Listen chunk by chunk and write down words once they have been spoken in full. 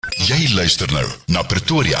Jy luister nou na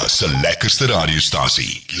Pretoria se lekkerste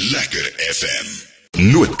radiostasie, Lekker FM.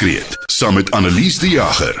 Noodkreet, saam met Annelise de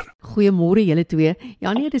Jager. Goeiemôre julle twee.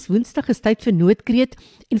 Ja nee, dis Woensdag, is tyd vir Noodkreet.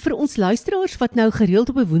 En vir ons luisteraars wat nou gereeld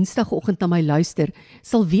op 'n Woensdagoggend na my luister,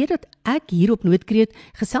 sal weet dat ek hier op Noodkreet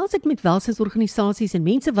gesels ek met welsynsorganisasies en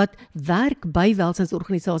mense wat werk by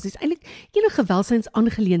welsynsorganisasies, eintlik enige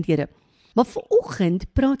welsynsaangeleenthede. Maar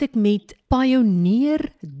vanoggend praat ek met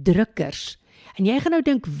pioneerdrukkers. En jy gaan nou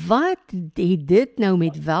dink, wat het dit nou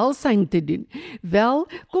met welsyn te doen? Wel,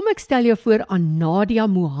 kom ek stel jou voor aan Nadia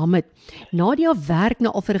Mohammed. Nadia werk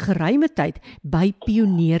nou al vir 'n geruime tyd by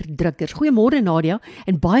pioneerdrukkers. Goeiemôre Nadia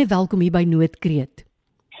en baie welkom hier by Noodkreet.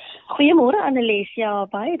 Goeiemôre Annelise, ja,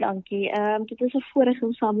 baie dankie. Dit is 'n voorreg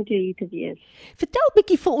om saam met julle hier te wees. Vertel 'n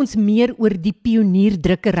bietjie vir ons meer oor die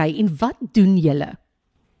pioneerdrukkery en wat doen julle?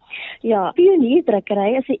 Ja,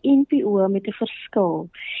 pioneerdrukkery is 'n NPO met 'n verskil.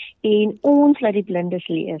 En ons laat die blindes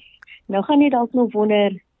lees. Nou gaan jy dalk nog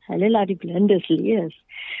wonder, hulle laat die blindes lees.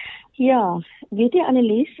 Ja, weet jy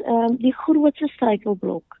Annelise, die grootste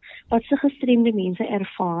struikelblok wat se gestremde mense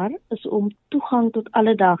ervaar, is om toegang tot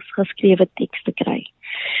alledaags geskrewe teks te kry.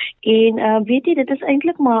 En weet jy, dit is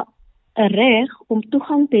eintlik maar 'n reg om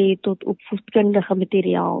toegang te hê tot opvoedkundige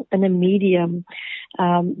materiaal in 'n medium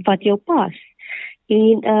wat jou pas.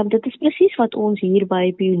 En dit is presies wat ons hier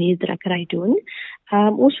by pioneerdrukkery doen.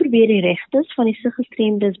 Ons probeer die regtes van die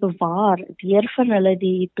siggestremdes bewaar deur vir hulle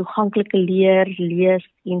die toeganklike lees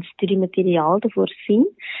en studiemateriaal te voorsien.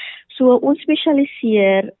 So ons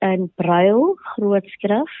spesialiseer in brail,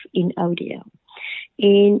 grootskrif en audio.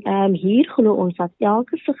 En hier glo ons dat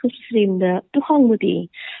elke siggestremde toegang moet hê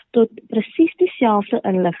tot presies dieselfde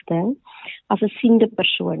inligting as 'n siende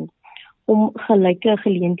persoon, om gelyke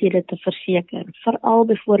geleenthede te verseker, veral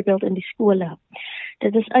byvoorbeeld in die skole.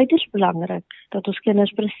 Dit is uiters belangrik dat ons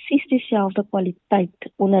kinders presies dieselfde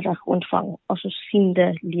kwaliteit onderrig ontvang as ons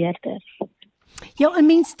siende leerders. Ja, 'n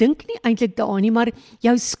mens dink nie eintlik daaraan nie, maar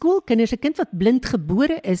jou skoolkinders, 'n kind wat blind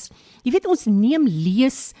gebore is, jy weet ons neem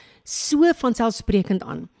lees so vanselfsprekend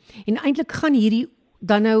aan. En eintlik gaan hierdie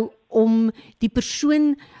dan nou om die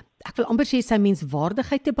persoon, ek wil amper sê sy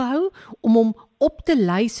menswaardigheid te behou, om hom op te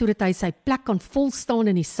lei sodat hy sy plek kan volstaan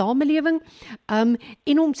in die samelewing, en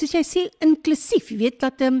om, soos jy sê, inklusief, jy weet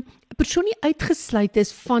dat 'n persoon nie uitgesluit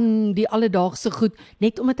is van die alledaagse goed,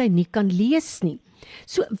 net omdat hy nie kan lees nie.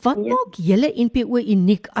 So, wat maak julle NPO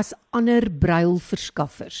uniek as ander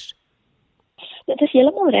brailverskaffers? Dit is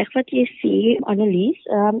heeltemal reg wat jy sê, Annelise,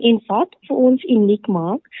 en wat vir ons uniek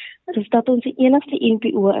maak, is dat ons die enigste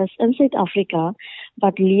NPO is in Suid-Afrika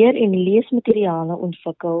wat leer- en leesmateriale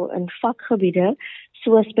ontwikkel in vakgebiede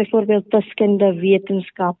soos byvoorbeeld wiskunde,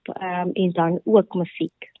 wetenskap en dan ook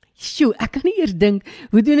musiek. Sjoe, ek kan nie eers dink,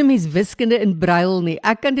 hoe doen 'n mens wiskunde in brail nie?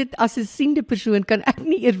 Ek kan dit as 'n siende persoon, kan ek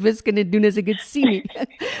nie eers wiskunde doen as ek dit sien nie.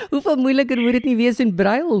 Hoeveel moeiliker moet dit nie wees in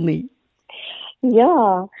brail nie?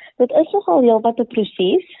 Ja, dit is nogal heel wat 'n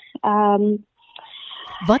proses.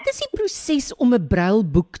 Wat is die proses om 'n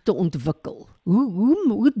brailboek te ontwikkel?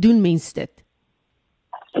 Hoe doen mens dit?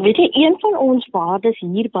 Weet jy, een van ons waardes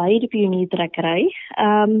hier by die pioneerdrukkery,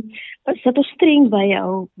 is dat ons streng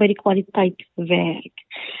by die kwaliteit werk.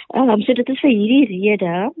 So dit is vir hierdie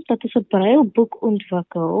rede dat ons 'n brailboek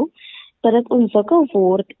ontwikkel, dat dit ontwikkel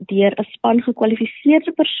word deur 'n span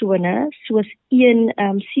gekwalifiseerde persone, soos een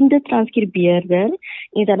siende transkribeerder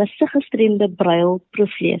en dan 'n siggestremde brail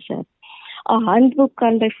proefleser. 'n Handboek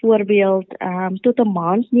kan byvoorbeeld tot 'n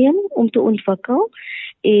maand neem om te ontwikkel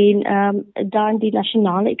en dan die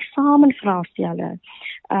nasionale eksamenvraestelle.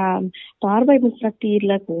 Daarbey moet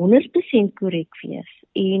natuurlik 100% korrek wees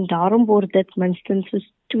en daarom word dit minstens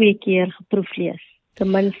soos 2 keer geproeflees.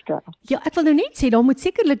 Ten minste. Ja, ek wil nou net sê, daar moet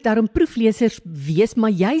sekerlik daarom proeflesers wees,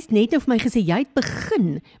 maar jy's net nou vir my gesê, jy het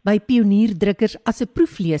begin by pioneerdrukkers as 'n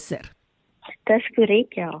proefleser. Dis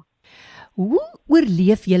korrek, ja. Hoe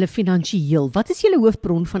oorleef julle finansiëel? Wat is julle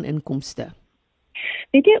hoofbron van inkomste?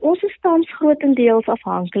 Weet jy, ons is tans grootendeels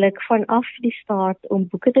afhanklik vanaf die staat om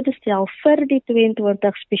boeke te bestel vir die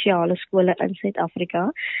 22 spesiale skole in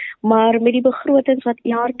Suid-Afrika, maar met die begrotings wat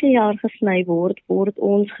elke jaar gesny word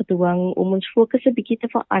ons gedwing om ons fokus 'n bietjie te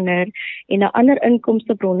verander en na ander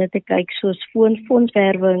inkomstebronne te kyk, soos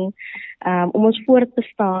fondswerwing, om ons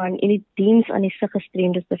voortbestaan en die diens aan die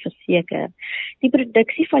siggestremdes te verseker. Die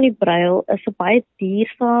produksie van die brail is 'n baie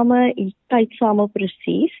duursame en tydsame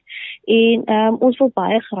proses en ons wil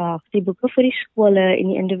baie graag die boeke vir die skole en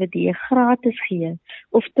die individue gratis gee,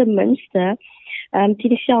 of ten minste teen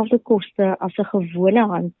dieselfde koste as 'n gewone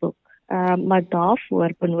handboek. Maar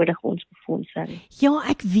daarvoor benodig ons befondsing. Ja,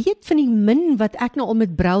 ek weet van die min wat ek nou al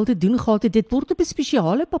met brail te doen gehad het, dit word op 'n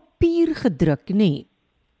spesiale papier gedruk, nê?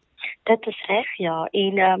 Dit is reg, ja.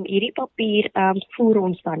 En hierdie papier voer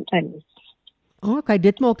ons dan in. Okay,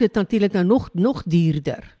 dit maak dit natuurlik nou nog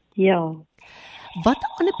duurder. Ja. Wat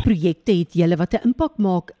ander projekte het julle wat 'n impak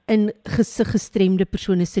maak in gesiggestremde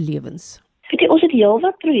persone se lewens? Weet jy, ons het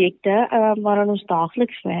heelwat projekte waaraan ons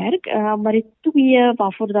daagliks werk, maar die twee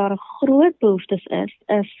waarvoor daar 'n groot behoefte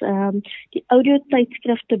is die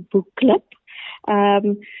audiotydskrifte boekklub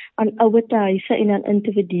aan ouerhuise en aan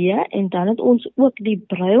individue, en dan het ons ook die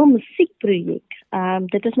Braille musiekprojek.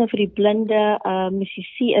 Dit is nou vir die blinde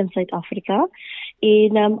musici in Suid-Afrika,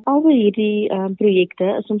 en albei hierdie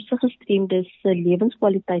projekte is om siggestremdes se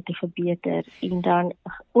lewenskwaliteit te verbeter en dan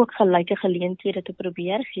ook gelyke geleenthede te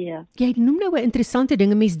probeer gee. Jy noem nou 'n interessante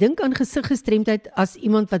ding. Mens dink aan gesiggestremdheid as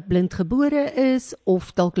iemand wat blind gebore is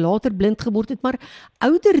of dalk later blind geword het, maar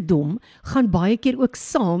ouderdom gaan baie keer ook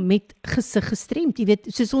saam met gesiggestremd. Jy weet,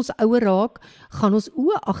 soos ons ouer raak, gaan ons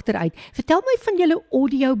oë agteruit. Vertel my van julle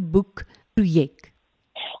audioboek projek.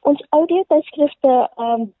 Ons audiotydskrifte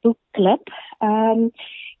boekklub,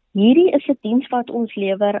 hierdie is 'n diens wat ons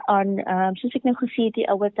lewer aan, soos ek nou gesê het, die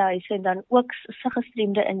ouerhuise en dan ook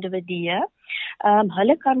siggestremde individue.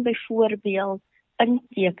 Hulle kan byvoorbeeld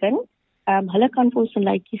inteken, hulle kan vir ons 'n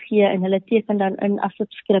lytjie gee en hulle teken dan in as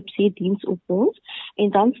subskripsie diens op ons, en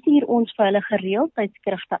dan stuur ons vir hulle gereeld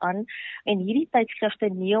tydskrifte aan, en hierdie tydskrifte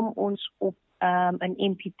neem ons op in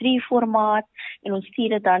MP3 formaat, en ons stuur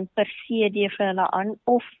dit dan per CD vir hulle aan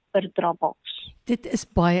of per Dropbox. Dit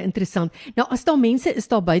is baie interessant. Nou, as daar mense is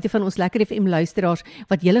daar buite van ons Lekker FM luisteraars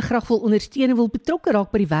wat julle graag wil ondersteun en wil betrokke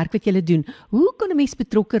raak by die werk wat julle doen, hoe kan 'n mens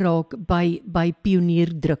betrokke raak by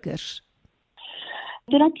Pionierdrukkers?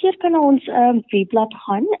 Donateur kan ons webblad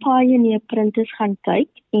gaan, Pioneer Printers gaan kyk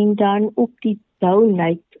en dan op die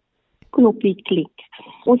donate knoppie klik.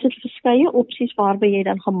 Ons het verskeie opsies waarby jy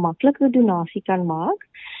dan gemaklik 'n donasie kan maak.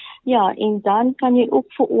 Ja, en dan kan jy ook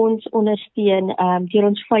vir ons ondersteun deur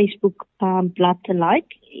ons Facebook blad te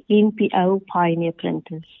like, NPO Pioneer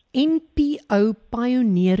Printers. NPO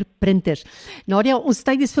Pioneer Printers. Nadia, ons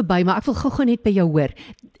tyd is verby, maar ek wil gou net by jou hoor.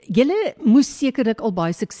 Julle moes sekerlik al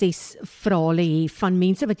baie suksesverhale hê van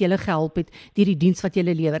mense wat julle gehelp het deur die diens wat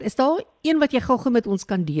julle lewer. Is daar een wat jy gou met ons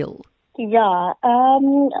kan deel? Ja,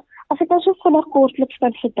 as ek nou so vinnig kortliks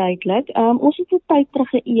kan verduidelik, ons het 'n tyd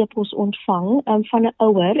terug 'n e-pos ontvang van 'n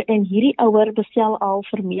ouer, en hierdie ouer bestel al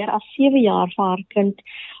vir meer as 7 jaar vir haar kind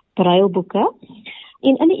brailboeke.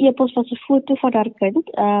 En in die e-pos was 'n foto van haar kind,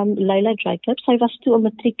 Leila Jacob. Sy was toe 'n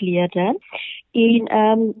matriekleerder, en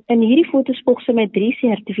in hierdie foto spog sy met 3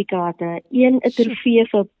 sertifikate, een 'n trofee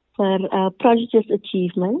vir Prodigious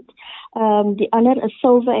Achievement, die ander 'n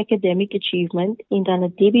Silver Academic Achievement, en dan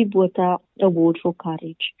 'n Debbie Botha Award for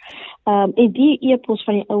Courage. En die e-pos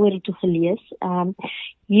van die ouer het toe gelees,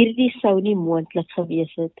 hierdie sou nie moontlik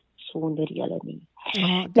gewees het sonder julle nie.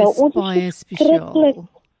 Dis baie spesiaal.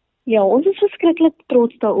 Ja, ons is verskriklik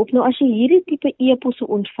trots daarop. Nou as jy hierdie tipe e-posse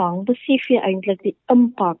ontvang, besef jy eintlik die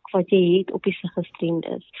impak wat jy het op die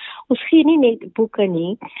siggestremdes. Ons gee nie net boeke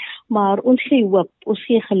nie, maar ons gee hoop. Ons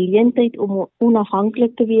gee geleentheid om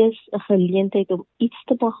onafhanklik te wees, 'n geleentheid om iets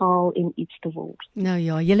te behaal en iets te word. Nou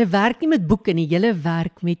ja, julle werk nie met boeke nie, julle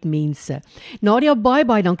werk met mense. Nadia,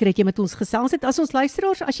 baie dankie dat jy met ons gesels het. As ons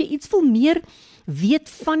luisteraars, as jy iets wil meer weet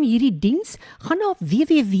van hierdie diens, gaan na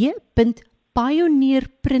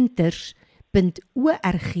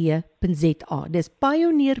www.pioneerprinters.org.za. Dis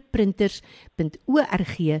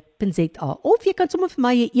pioneerprinters.org.za. Of jy kan sommer vir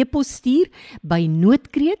my 'n e-pos stuur by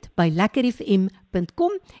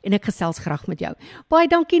noodkreet@lekkerfm.com en ek gesels graag met jou. Baie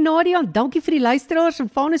dankie Nadia, dankie vir die luisteraars en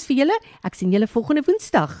Vanus vir julle. Ek sien julle volgende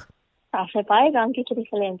Woensdag. Baie dankie vir die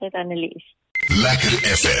geleentheid, Annelise. Lekker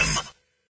FM.